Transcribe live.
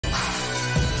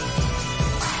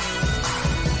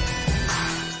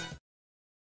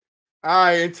All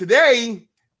right, and today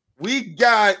we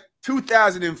got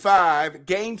 2005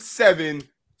 Game 7,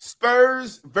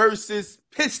 Spurs versus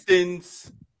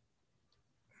Pistons.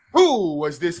 Who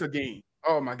was this a game?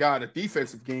 Oh my God, a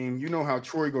defensive game. You know how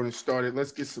Troy going to start it.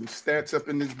 Let's get some stats up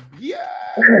in this. Yeah.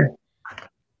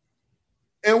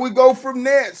 And we go from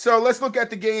there. So let's look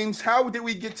at the games. How did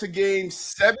we get to Game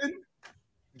 7?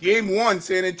 Game 1,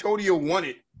 San Antonio won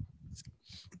it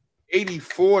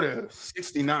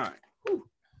 84-69. Whew.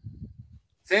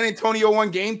 San Antonio won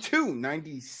Game 2,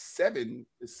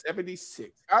 97-76.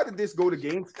 How did this go to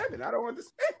Game 7? I don't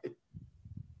understand.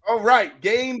 All right,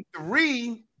 Game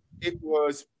 3, it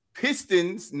was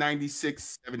Pistons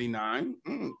 96-79.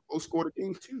 Close score to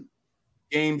Game 2.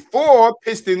 Game 4,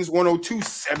 Pistons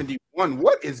 102-71.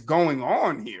 What is going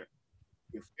on here?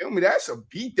 You feel me? That's a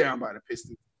beatdown by the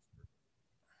Pistons.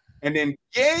 And then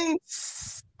Game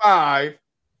 5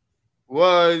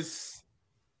 was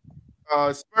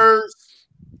Spurs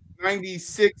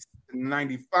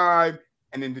 96-95.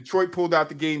 And then Detroit pulled out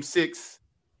the Game 6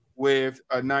 with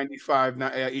a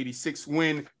 95-86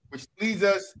 win, which leads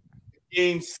us to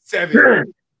Game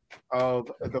 7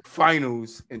 of the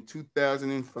finals in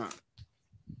 2005.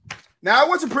 Now, it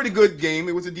was a pretty good game.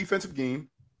 It was a defensive game.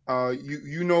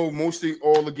 You know, mostly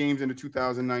all the games in the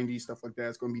 2090 stuff like that,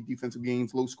 it's going to be defensive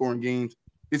games, low-scoring games.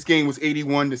 This game was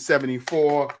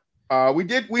 81-74.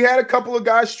 We had a couple of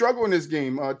guys struggle in this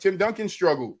game. Tim Duncan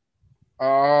struggled.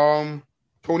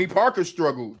 Tony Parker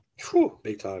struggled. Whew,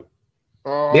 big time.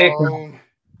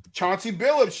 Chauncey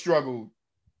Billups struggled.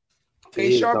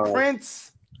 Tayshaun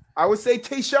Prince, I would say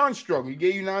Tayshaun struggled. He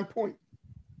gave you 9 points.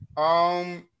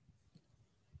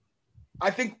 I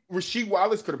think Rasheed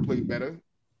Wallace could have played better.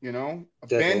 You know,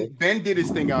 Ben did his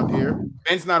thing out there.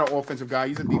 Ben's not an offensive guy;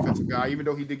 he's a defensive guy. Even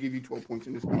though he did give you 12 points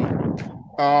in this game.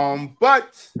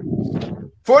 But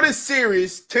for this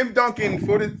series, Tim Duncan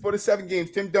for the 7 games,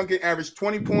 Tim Duncan averaged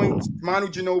 20 points. Manu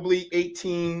Ginobili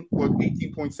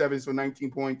 18.7, so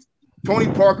 19 points. Tony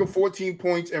Parker 14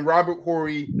 points, and Robert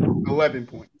Horry 11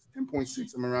 points,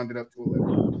 10.6. I'm gonna round it up to 11.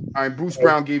 All right, Bruce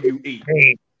Brown gave you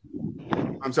 8.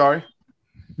 I'm sorry.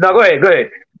 No, go ahead.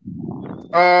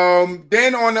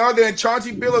 Then on the other end,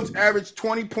 Chauncey Billups averaged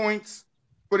 20 points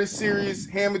for the series.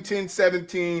 Hamilton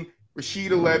 17,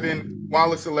 Rasheed 11,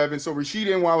 Wallace 11. So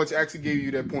Rasheed and Wallace actually gave you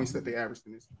the points that they averaged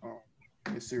in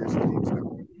this series.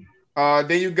 Then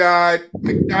you got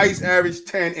McDyess averaged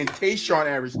 10 and Tayshaun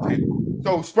averaged 10.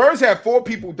 So Spurs had 4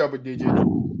 people double digits.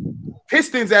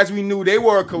 Pistons, as we knew, they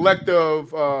were a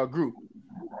collective group.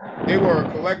 They were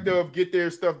a collective, get their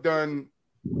stuff done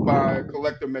by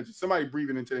collective measure. Somebody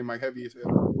breathing into their mic heavy as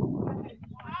hell.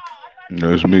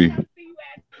 That's me.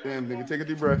 Damn, nigga, take a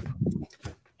deep breath.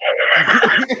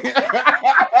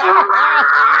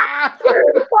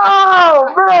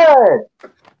 Oh, man.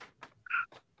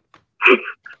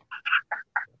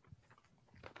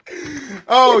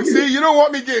 Oh, see, you don't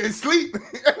want me getting sleep.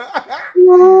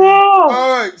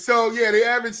 All right, so yeah, they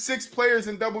averaged 6 players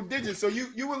in double digits. So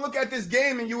you would look at this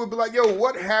game and you would be like, yo,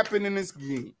 what happened in this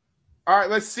game? All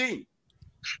right, let's see.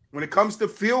 When it comes to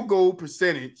field goal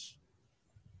percentage,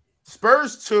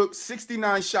 Spurs took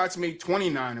 69 shots, made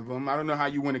 29 of them. I don't know how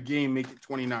you win a game making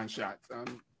 29 shots.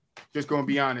 I'm just going to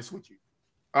be honest with you.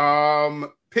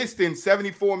 Pistons,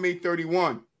 74, made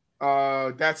 31.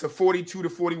 That's a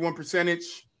 42-41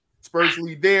 percentage. Spurs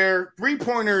lead there.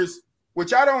 3-pointers,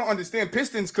 which I don't understand.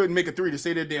 Pistons couldn't make a 3 to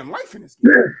save their damn life in this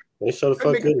game. They show the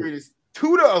fuck good.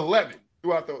 2-11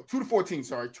 throughout the 2-14.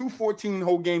 Sorry, 2-14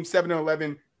 whole game.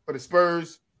 7-11 for the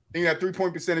Spurs. Then you got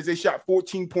 3-point percentage. They shot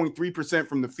 14.3%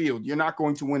 from the field. You're not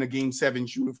going to win a game 7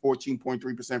 shooting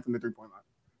 14.3% from the 3-point line.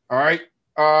 All right.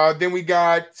 Then we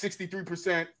got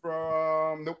 63%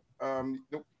 from nope.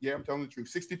 Yeah, I'm telling the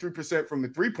truth. 63% from the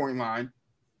 3-point line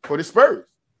for the Spurs.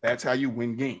 That's how you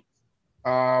win games.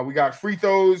 We got free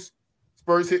throws.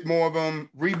 Spurs hit more of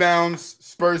them. Rebounds.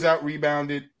 Spurs out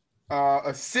rebounded.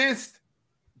 Assist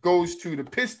goes to the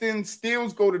Pistons.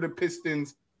 Steals go to the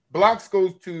Pistons. Blocks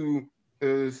goes to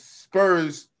the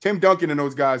Spurs. Tim Duncan and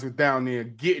those guys were down there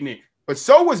getting it. But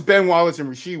so was Ben Wallace and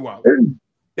Rasheed Wallace.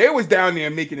 They was down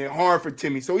there making it hard for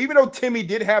Timmy. So even though Timmy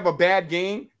did have a bad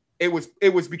game, it was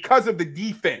because of the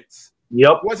defense.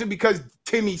 Yep. It wasn't because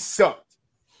Timmy sucked.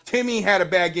 Timmy had a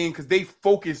bad game because they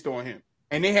focused on him.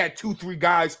 And they had 2-3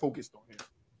 guys focused on him.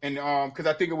 And because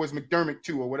I think it was McDermott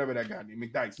too, or whatever that guy named,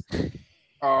 McDyess.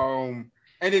 And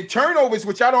then turnovers,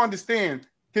 which I don't understand.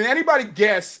 Can anybody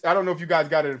guess? I don't know if you guys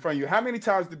got it in front of you. How many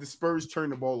times did the Spurs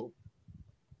turn the ball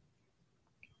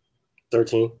over?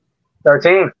 13.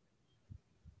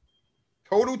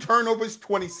 Total turnovers,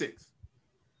 26.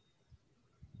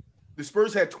 The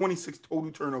Spurs had 26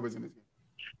 total turnovers in this game.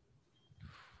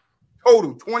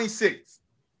 total 26,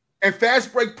 and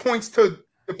fast break points to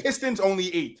the Pistons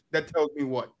only 8. That tells me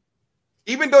what?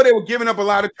 Even though they were giving up a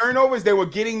lot of turnovers, they were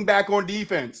getting back on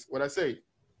defense. What I say,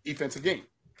 defensive game.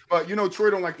 But you know, Troy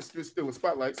don't like to steal a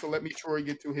spotlight, so let me Troy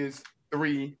get to his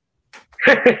 3,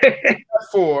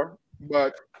 4,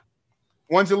 but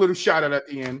one's a little shot at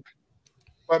the end.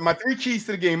 But my 3 keys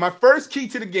to the game. My first key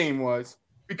to the game was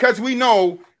because we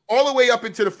know all the way up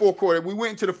into the fourth quarter, we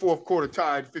went into the fourth quarter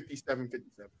tied 57-57.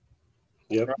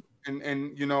 Yep. Right?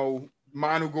 And you know,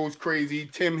 Manu goes crazy.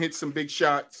 Tim hits some big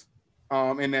shots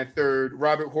in that third.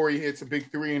 Robert Horry hits a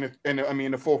big 3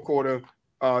 in the fourth quarter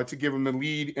to give him the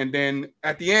lead. And then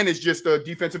at the end, it's just a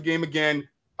defensive game again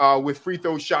with free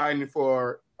throws shot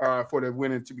for the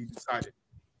winner to be decided.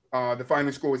 The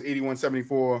final score was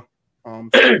 81-74.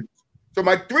 So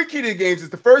my 3 key to the games is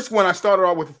the first one I started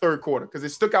out with the third quarter because it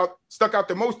stuck out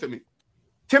the most to me.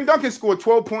 Tim Duncan scored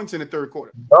 12 points in the third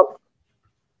quarter. Oh.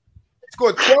 He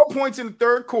scored 12 points in the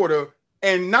third quarter,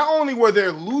 and not only were they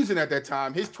losing at that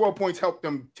time, his 12 points helped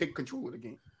them take control of the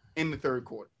game in the third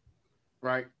quarter,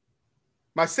 right?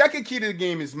 My second key to the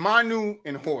game is Manu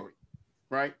and Horry,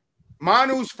 right?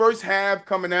 Manu's first half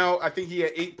coming out, I think he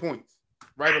had 8 points,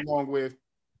 right along with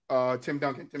Tim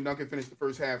Duncan. Tim Duncan finished the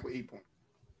first half with 8 points.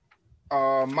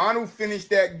 Manu finished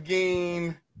that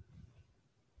game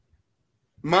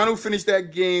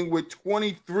with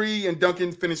 23, and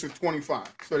Duncan finished with 25.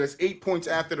 So that's 8 points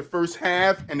after the first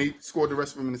half, and they scored the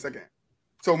rest of them in the second half.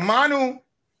 So Manu,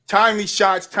 timely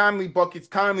shots, timely buckets,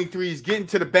 timely threes, getting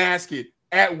to the basket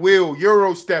at will,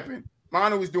 Euro stepping.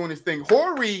 Manu was doing his thing.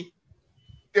 Horry,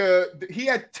 he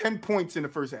had 10 points in the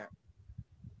first half.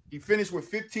 He finished with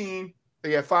 15.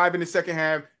 They had 5 in the second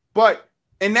half. But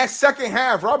in that second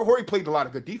half, Robert Horry played a lot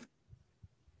of good defense.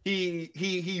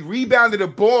 He rebounded a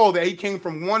ball that he came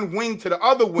from one wing to the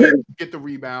other wing to get the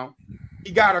rebound.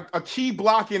 He got a key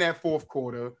block in that fourth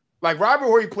quarter. Like, Robert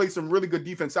Horry played some really good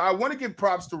defense. So I want to give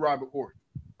props to Robert Horry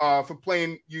for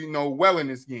playing, well in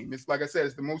this game. It's like I said,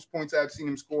 it's the most points I've seen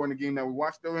him score in the game that we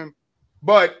watched of him.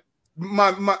 But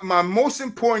my most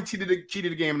important key to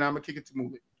the game, and I'm gonna kick it to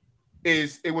Mulik,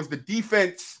 it was the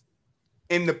defense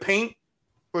in the paint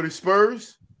for the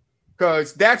Spurs,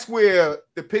 because that's where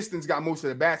the Pistons got most of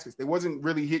their baskets. They wasn't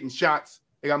really hitting shots.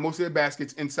 They got most of their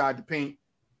baskets inside the paint.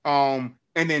 And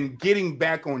then getting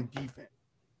back on defense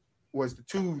was the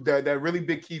two that really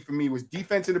big key for me was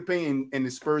defense in the paint and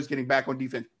the Spurs getting back on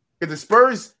defense. Because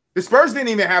the Spurs didn't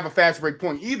even have a fast break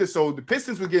point either, so the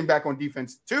Pistons were getting back on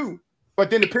defense too. But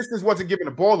then the Pistons wasn't giving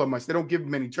the ball up much. They don't give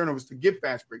many turnovers to give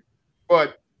fast break.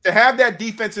 But to have that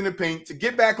defense in the paint, to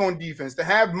get back on defense, to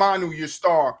have Manu, your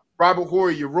star, Robert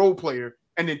Horry, your role player,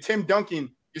 and then Tim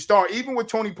Duncan, your star, even with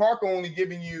Tony Parker only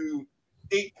giving you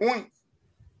 8 points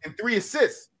and 3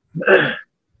 assists.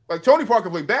 Like, Tony Parker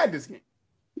played bad this game.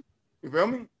 You feel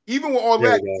me? Even with all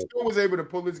that, he still was able to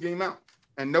pull this game out.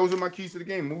 And those are my keys to the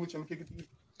game. Move it, I'm going to kick it to you.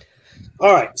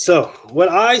 All right, so what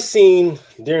I seen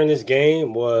during this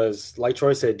game was, like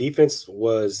Troy said, defense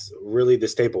was really the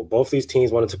staple. Both these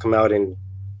teams wanted to come out and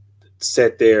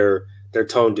set their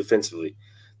tone defensively.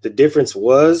 The difference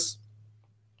was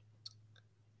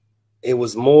it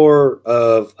was more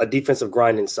of a defensive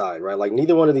grind inside, right? Like,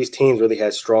 neither one of these teams really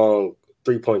had strong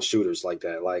three-point shooters like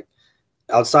that. Like,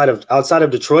 outside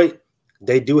of Detroit,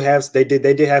 they did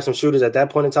have some shooters at that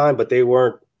point in time, but they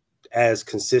weren't as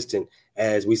consistent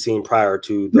as we seen prior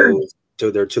to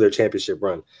their championship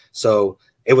run. So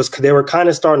they were kind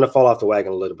of starting to fall off the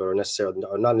wagon a little bit, or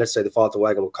not necessarily fall off the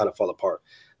wagon, but kind of fall apart.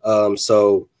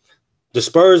 So the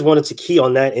Spurs wanted to key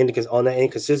on that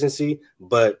inconsistency,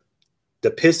 but the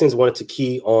Pistons wanted to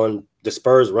key on the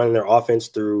Spurs running their offense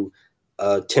through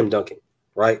Tim Duncan,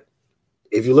 right?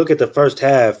 If you look at the first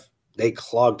half, they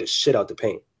clogged the shit out the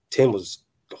paint. Tim was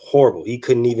horrible. He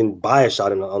couldn't even buy a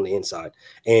shot on the inside.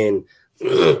 And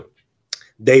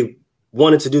they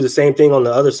wanted to do the same thing on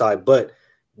the other side, but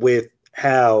with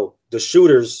how the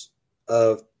shooters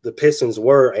of the Pistons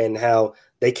were and how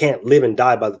they can't live and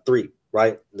die by the three,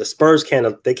 right? The Spurs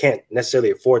can't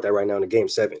necessarily afford that right now in the game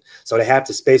 7. So they have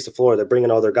to space the floor. They're bringing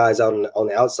all their guys out on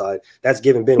the outside. That's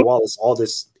giving Ben Wallace all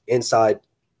this inside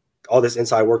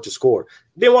work to score.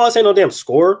 Ben Wallace ain't no damn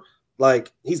scorer.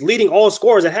 Like, he's leading all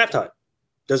scorers at halftime.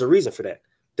 There's a reason for that.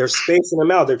 They're spacing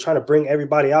them out. They're trying to bring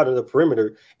everybody out of the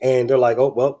perimeter, and they're like,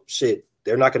 oh, well, shit,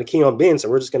 they're not going to key on Ben, so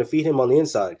we're just going to feed him on the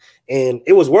inside. And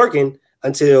it was working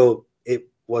until it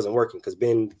wasn't working, because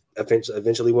Ben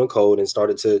eventually went cold and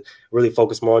started to really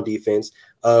focus more on defense.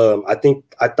 I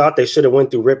thought they should have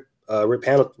went through Rip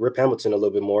Hamilton a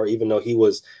little bit more, even though he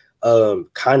was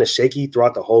kind of shaky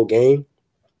throughout the whole game.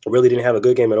 Really didn't have a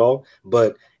good game at all.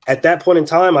 But at that point in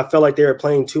time, I felt like they were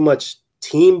playing too much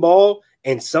team ball,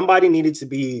 and somebody needed to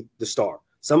be the star.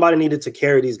 Somebody needed to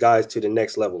carry these guys to the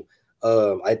next level.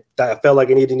 I felt like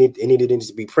it needed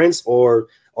to be Prince or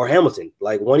Hamilton.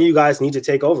 Like, one of you guys need to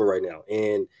take over right now.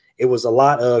 And it was a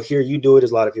lot of here you do it,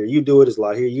 there's a lot of here you do it, there's a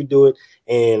lot of here you do it.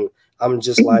 And I'm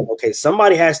just like, okay,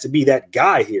 somebody has to be that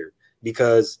guy here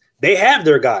because they have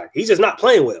their guy. He's just not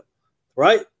playing well,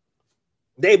 right?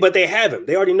 But they have him.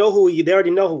 They already know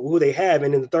who they have.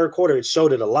 And in the third quarter, it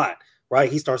showed it a lot,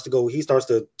 right? He starts to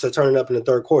turn it up in the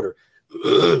third quarter.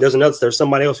 There's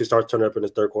somebody else who starts turning up in the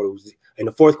third quarter, in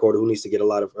the fourth quarter, who needs to get a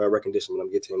lot of recognition. When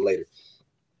I'm get to him later.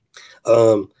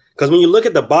 Because when you look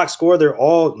at the box score,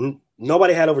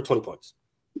 nobody had over 20 points.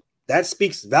 That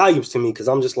speaks volumes to me because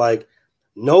I'm just like,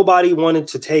 nobody wanted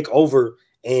to take over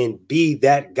and be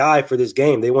that guy for this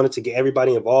game. They wanted to get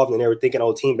everybody involved, and they were thinking,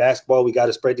 oh, team basketball, we got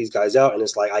to spread these guys out. And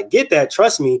it's like, I get that,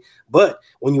 trust me. But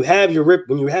when you have your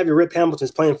Rip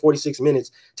Hamilton's playing 46 minutes,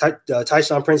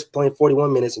 Tyshawn Prince playing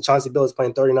 41 minutes, and Chauncey Billups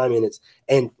playing 39 minutes,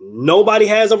 and nobody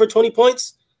has over 20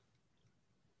 points,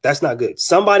 that's not good.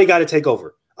 Somebody got to take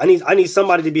over. I need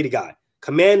somebody to be the guy.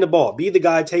 Command the ball. Be the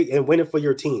guy, take and win it for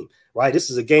your team. Right? This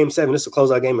is a game 7. This is a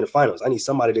closeout game in the finals. I need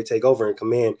somebody to take over and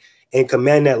command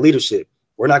that leadership.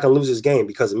 We're not going to lose this game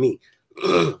because of me.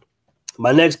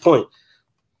 My next point.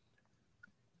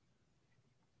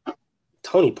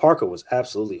 Tony Parker was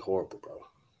absolutely horrible, bro.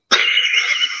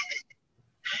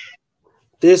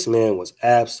 This man was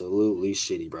absolutely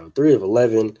shitty, bro. 3 of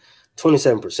 11,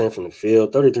 27% from the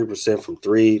field, 33% from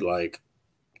 3, like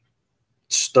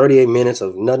 38 minutes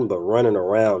of nothing but running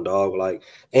around, dog. Like,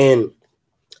 and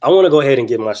I want to go ahead and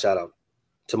give my shout out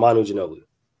to Manu Ginobili,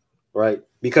 right?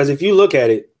 Because if you look at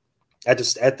it, at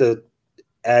the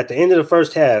end of the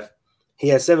first half, he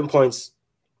had 7 points.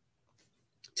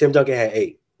 Tim Duncan had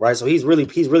 8, right? So he's really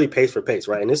pace for pace,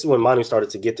 right? And this is when Manu started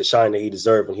to get the shine that he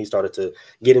deserved, when he started to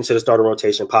get into the starting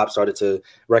rotation. Pop started to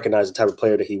recognize the type of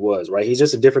player that he was, right? He's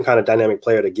just a different kind of dynamic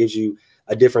player that gives you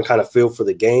a different kind of feel for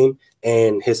the game,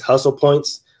 and his hustle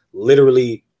points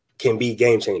literally can be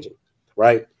game changing,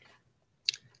 right?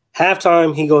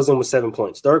 Halftime, he goes in with 7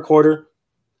 points. Third quarter,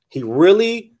 he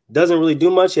doesn't really do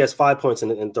much. He has 5 points in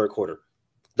the third quarter.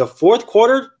 The fourth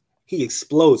quarter, he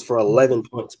explodes for 11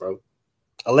 points, bro.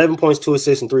 11 points, 2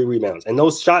 assists, and 3 rebounds. And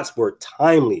those shots were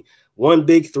timely. 1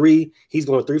 big 3. He's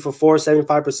going 3 for 4,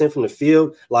 75% from the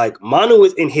field. Like, Manu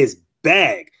is in his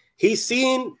bag. He's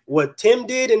seeing what Tim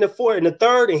did in the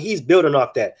third, and he's building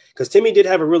off that. Because Timmy did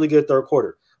have a really good third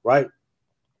quarter, right?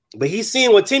 But he's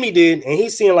seeing what Timmy did, and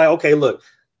he's seeing like, okay, look,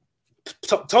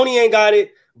 Tony ain't got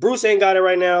it. Bruce ain't got it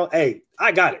right now. Hey,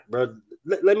 I got it, bro.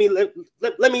 Let me drive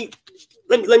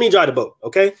the boat,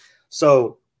 okay?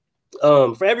 So,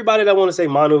 for everybody that want to say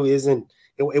Manu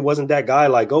it wasn't that guy,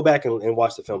 like, go back and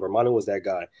watch the film, bro. Manu was that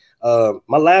guy.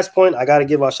 My last point, I got to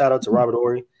give a shout out to Robert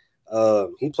Horry.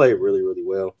 He played really, really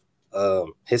well.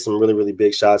 Hit some really, really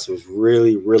big shots. It was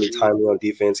really, really timely on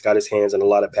defense. Got his hands in a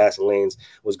lot of passing lanes.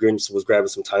 Was grabbing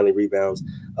some timely rebounds.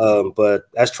 But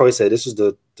as Troy said, this was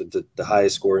the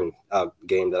highest scoring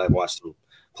game that I've watched him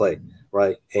play.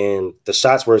 Right, and the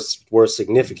shots were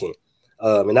significant.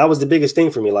 And that was the biggest thing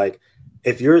for me. Like,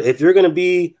 if you're gonna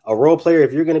be a role player,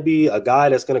 if you're gonna be a guy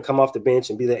that's gonna come off the bench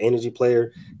and be the energy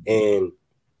player, and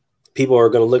people are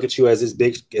gonna look at you as this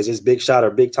big shot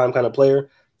or big time kind of player,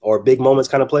 or big moments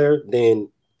kind of player, then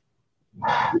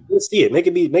let's see it. Make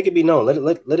it be known.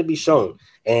 Let it be shown.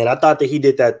 And I thought that he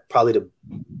did that probably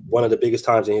one of the biggest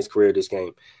times in his career this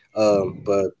game.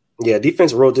 But yeah,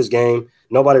 defense wrote this game.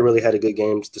 Nobody really had a good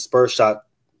game. The Spurs shot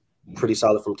pretty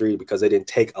solid from 3 because they didn't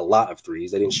take a lot of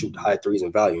threes. They didn't shoot high threes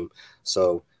in volume.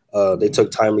 So they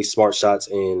took timely, smart shots,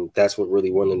 and that's what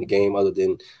really won in the game, other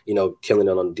than, killing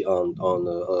it on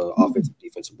the offensive,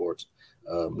 defensive boards.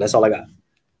 That's all I got.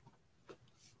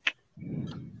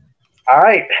 All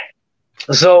right.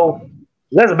 So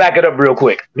let's back it up real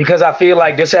quick, because I feel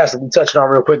like this has to be touched on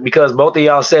real quick, because both of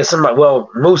y'all said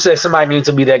Moose said somebody needs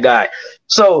to be that guy.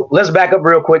 So let's back up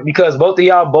real quick, because both of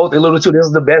y'all alluded to this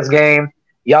is the best game.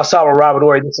 Y'all saw with Robert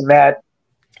Horry, this and that,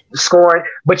 scoring.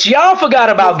 But y'all forgot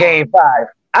about Game 5.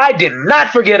 I did not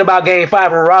forget about Game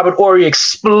 5 when Robert Horry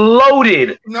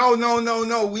exploded.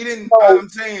 No. We didn't. I'm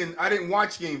saying I didn't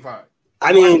watch Game 5.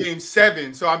 I mean, Game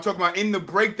 7. So I'm talking about in the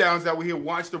breakdowns that we here.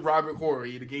 Watch the Robert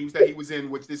Horry, the games that he was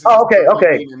in, which this is. Oh,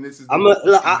 okay. And this is. I'm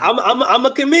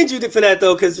gonna commend you for that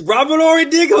though, because Robert Horry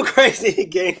did go crazy in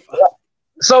Game 5.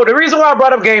 So the reason why I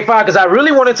brought up Game 5, because I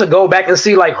really wanted to go back and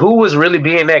see like who was really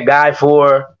being that guy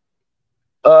for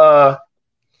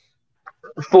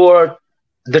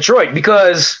Detroit,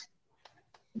 because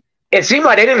it seemed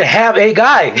like they didn't have a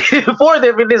guy for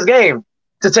them in this game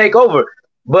to take over.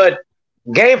 But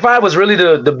Game 5 was really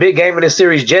the big game in this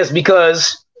series just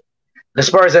because the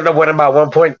Spurs ended up winning by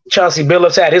 1 point. Chauncey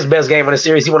Billups had his best game in the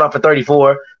series. He went off for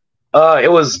 34.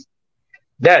 It was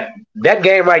that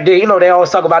game right there. You know, they always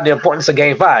talk about the importance of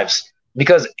game 5s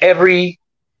because every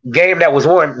game that was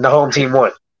won, the home team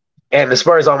won. And the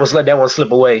Spurs almost let that one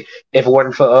slip away if it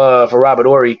wasn't for Robert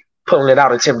Horry pulling it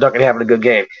out and Tim Duncan having a good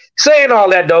game. Saying all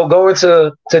that, though, going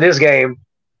to this game,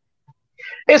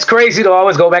 it's crazy to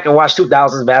always go back and watch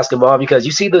 2000s basketball because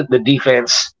you see the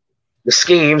defense, the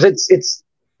schemes. It's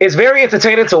very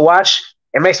entertaining to watch.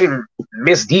 It makes me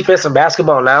miss defense in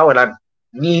basketball now, and I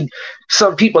need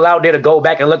some people out there to go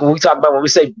back and look what we talk about when we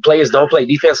say players don't play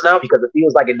defense now because it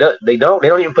feels like they don't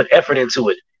even put effort into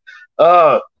it.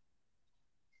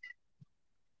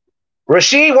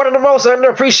 Rasheed, one of the most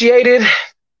underappreciated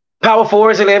power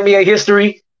forwards in NBA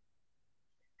history.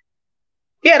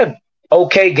 He had an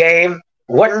okay game.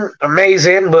 Wasn't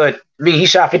amazing, but he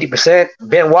shot 50%.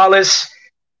 Ben Wallace,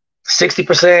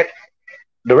 60%.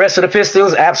 The rest of the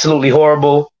Pistons, absolutely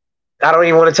horrible. I don't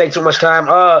even want to take too much time.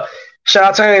 Shout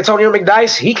out to Antonio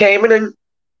McDyess. He came in and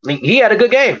he had a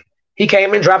good game. He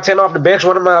came in, dropped 10 off the bench.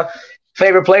 One of my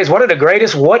favorite plays. One of the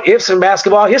greatest what-ifs in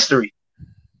basketball history.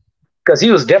 Because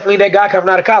he was definitely that guy coming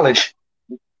out of college.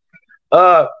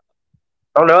 On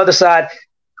the other side,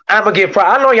 I'm going to give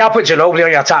I know y'all put Ginobili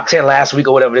on your top 10 last week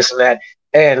or whatever, this and that.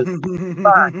 And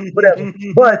fine, whatever.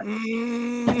 But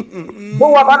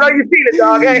Boo-Wop, I know you seen it,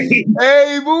 dog. Hey,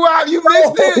 Boo-Wop, you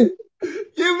missed it.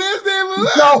 You missed it,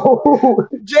 Boo-Wop. No.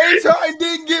 James Harden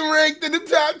didn't get ranked in the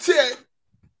top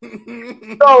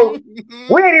 10. So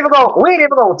we ain't even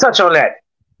gonna touch on that.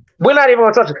 We're not even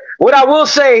gonna touch it. What I will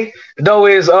say though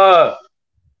is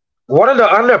one of the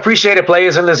underappreciated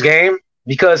players in this game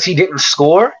because he didn't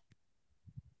score.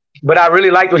 But I really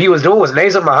liked what he was doing was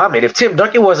Nazar Muhammad. If Tim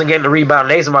Duncan wasn't getting the rebound,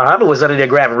 Nazar Muhammad was under there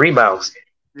grabbing rebounds.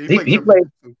 He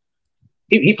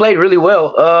played really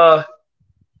well.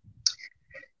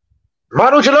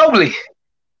 Manu Ginobili.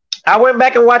 I went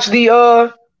back and watched the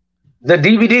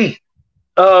DVD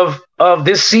of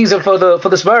this season for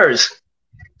the Spurs.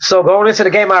 So going into the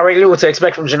game, I already knew what to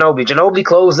expect from Ginobili. Ginobili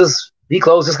closed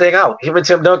this thing out. Him and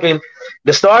Tim Duncan.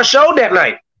 The star showed that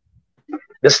night.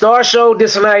 The star showed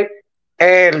this night.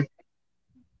 And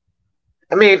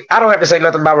I mean, I don't have to say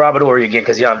nothing about Robert Horry again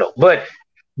because y'all know. But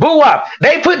Boo-Wop,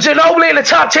 they put Ginobili in the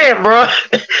top 10, bro.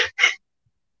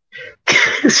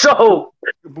 So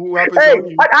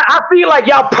I feel like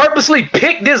y'all purposely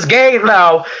picked this game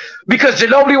now because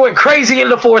Ginobili went crazy in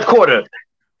the fourth quarter.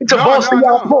 No,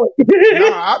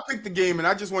 I picked the game and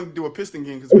I just wanted to do a Piston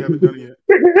game because we haven't done it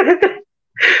yet.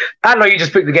 I know you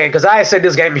just picked the game because I had said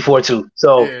this game before too.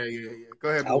 So yeah. Go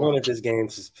ahead. I wanted this game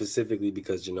specifically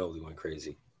because Ginobili went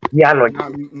crazy. Yeah, I know.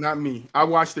 Not me. I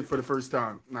watched it for the first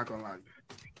time. Not gonna lie.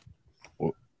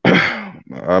 Well,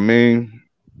 I mean,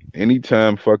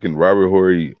 anytime fucking Robert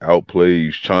Horry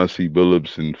outplays Chauncey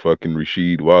Billups and fucking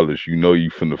Rasheed Wallace, you know you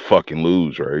finna fucking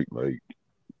lose, right? Like,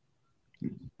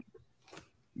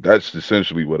 that's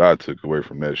essentially what I took away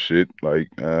from that shit. Like,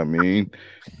 I mean,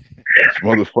 this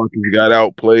motherfuckers got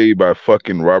outplayed by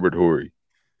fucking Robert Horry.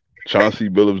 Chauncey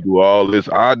Billups do all this.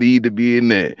 I need to be in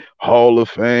that Hall of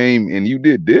Fame. And you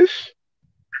did this?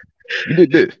 You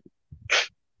did this.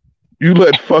 You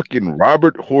let fucking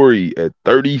Robert Horry at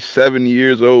 37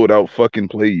 years old out fucking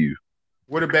play you.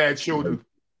 What a bad shoulder.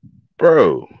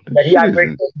 Bro.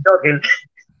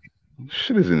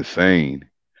 Shit is insane.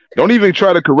 Don't even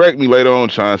try to correct me later on,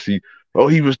 Chauncey. Oh,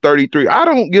 he was 33. I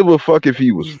don't give a fuck if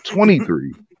he was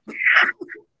 23.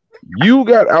 You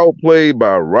got outplayed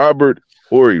by Robert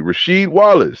Horry. Rasheed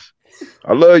Wallace,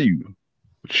 I love you,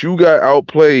 but you got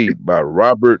outplayed by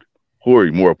Robert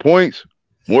Horry. More points,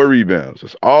 more rebounds.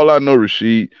 That's all I know,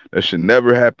 Rasheed. That should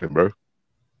never happen, bro.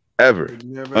 Ever.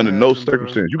 Under no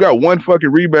circumstance. You got one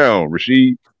fucking rebound,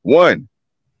 Rasheed. One.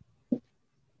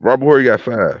 Robert Horry got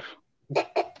 5.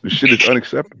 This shit is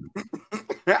unacceptable.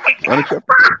 It's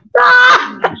unacceptable.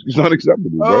 It's unacceptable,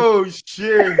 bro. Oh,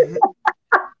 shit.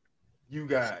 You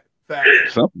got 5.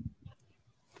 Something.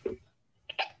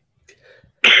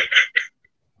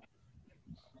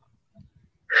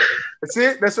 That's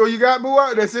it? That's all you got,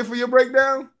 Boo-Wop? That's it for your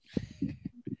breakdown?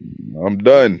 I'm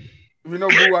done. We know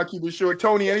Boo-Wop keep it short.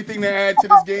 Tony, anything to add to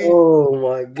this game? Oh,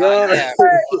 my God.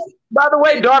 By the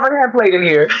way, Darvin had played in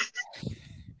here.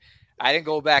 I didn't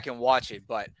go back and watch it,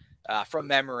 but from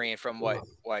memory and from what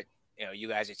you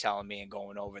guys are telling me and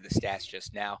going over the stats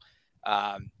just now,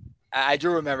 I do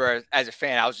remember as a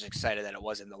fan, I was just excited that it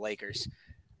wasn't the Lakers.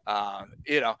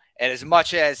 And as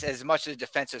much as the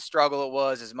defensive struggle it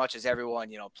was, as much as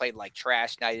everyone, played like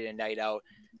trash night in and night out,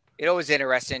 it was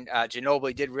interesting.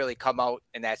 Ginobili did really come out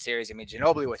in that series. I mean,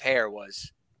 Ginobili with hair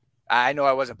was. I know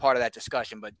I wasn't part of that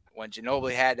discussion, but when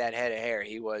Ginobili had that head of hair,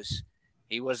 he was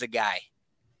a guy.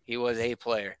 He was a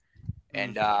player,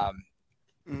 and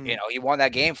you know, he won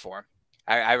that game for him.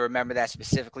 I remember that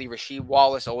specifically. Rasheed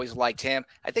Wallace always liked him.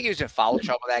 I think he was in foul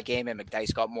trouble that game, and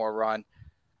McDyess got more run.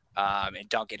 And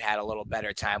Duncan had a little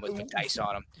better time with McDyess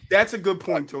on him. That's a good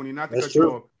point, Tony. Not to cut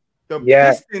you off.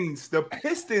 The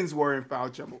Pistons were in foul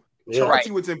trouble.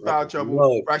 Chauncey was in foul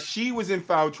trouble. Rasheed was in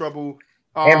foul trouble.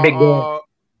 And Big Ben.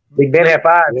 Big Ben had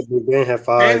 5. Big Ben had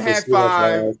 5. Ben had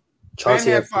 5. Chauncey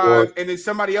had 5. 5. And then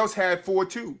somebody else had 4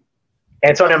 too.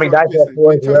 Antonio McDyess had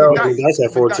 4 as well. McDyess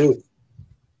had 4 too.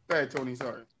 Go ahead, Tony.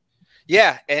 Sorry.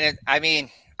 Yeah, and I mean,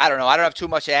 I don't know. I don't have too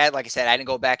much to add. Like I said, I didn't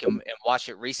go back and watch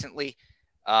it recently.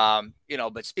 You know,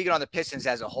 but speaking on the Pistons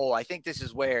as a whole, I think this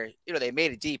is where, you know, they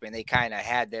made it deep and they kind of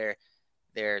had their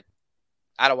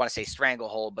I don't want to say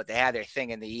stranglehold, but they had their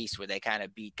thing in the East where they kind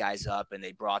of beat guys up and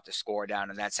they brought the score down,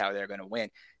 and that's how they're going to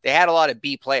win. They had a lot of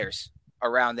B players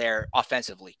around there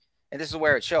offensively, and this is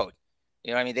where it showed.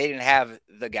 You know what I mean? They didn't have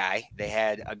the guy. They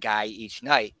had a guy each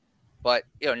night, but,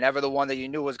 you know, never the one that you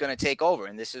knew was going to take over.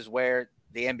 And this is where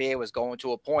the NBA was going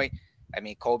to a point. I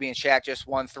mean, Kobe and Shaq just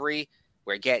won 3.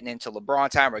 We're getting into LeBron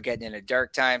time. We're getting into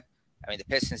Dirk time. I mean, the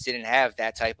Pistons didn't have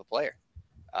that type of player.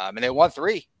 And they won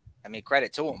 3. I mean,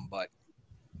 credit to them. But,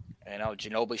 you know,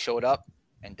 Ginobili showed up,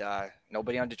 and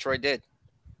nobody on Detroit did.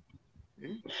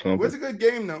 It was a good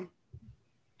game, though.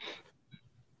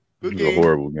 Good game. It was a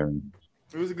horrible game.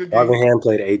 It was a good game. Darvin Ham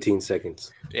played 18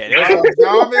 seconds. Yeah,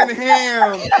 Darvin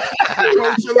Ham,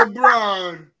 Coach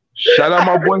LeBron. Shout out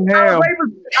my boy Ham.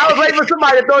 I was waiting for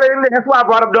somebody to throw that in there. That's why I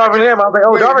brought up Darvin Ham. I was like,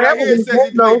 oh, Darvin Ham. Right here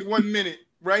says he played 1 minute.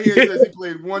 Right here says he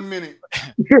played 1 minute.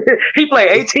 He played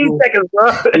 18 seconds,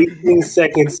 bro. 18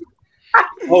 seconds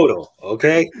total,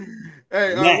 okay?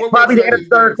 Hey, probably the end of the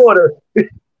third quarter.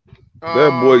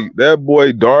 That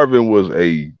boy Darvin was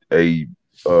a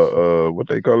what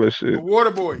they call that shit? A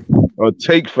water boy. A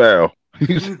take foul.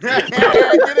 He's in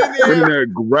there,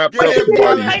 grab up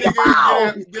somebody. Get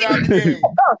out the game.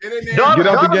 Get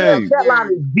out the game. That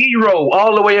line is 0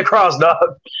 all the way across,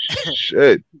 dog.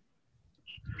 Shit.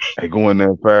 Hey, go in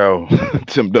there, foul.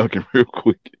 Tim Duncan, real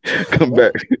quick. Come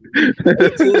back.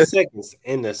 18 seconds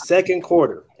in the second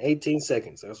quarter. 18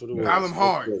 seconds. That's what it was. Foul him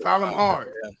hard. Foul him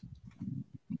hard.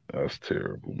 That's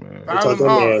terrible, man. Foul him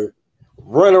hard.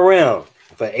 Run around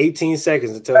for 18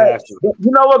 seconds until after.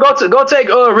 You know what? Go take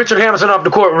Richard Hamilton off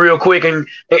the court real quick and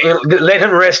let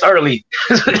him rest early.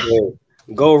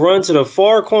 Go run to the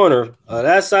far corner,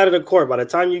 that side of the court. By the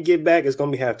time you get back, it's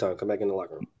gonna be halftime. Come back in the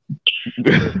locker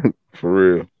room. For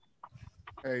real.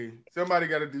 Hey, somebody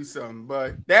got to do something.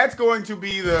 But that's going to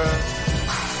be the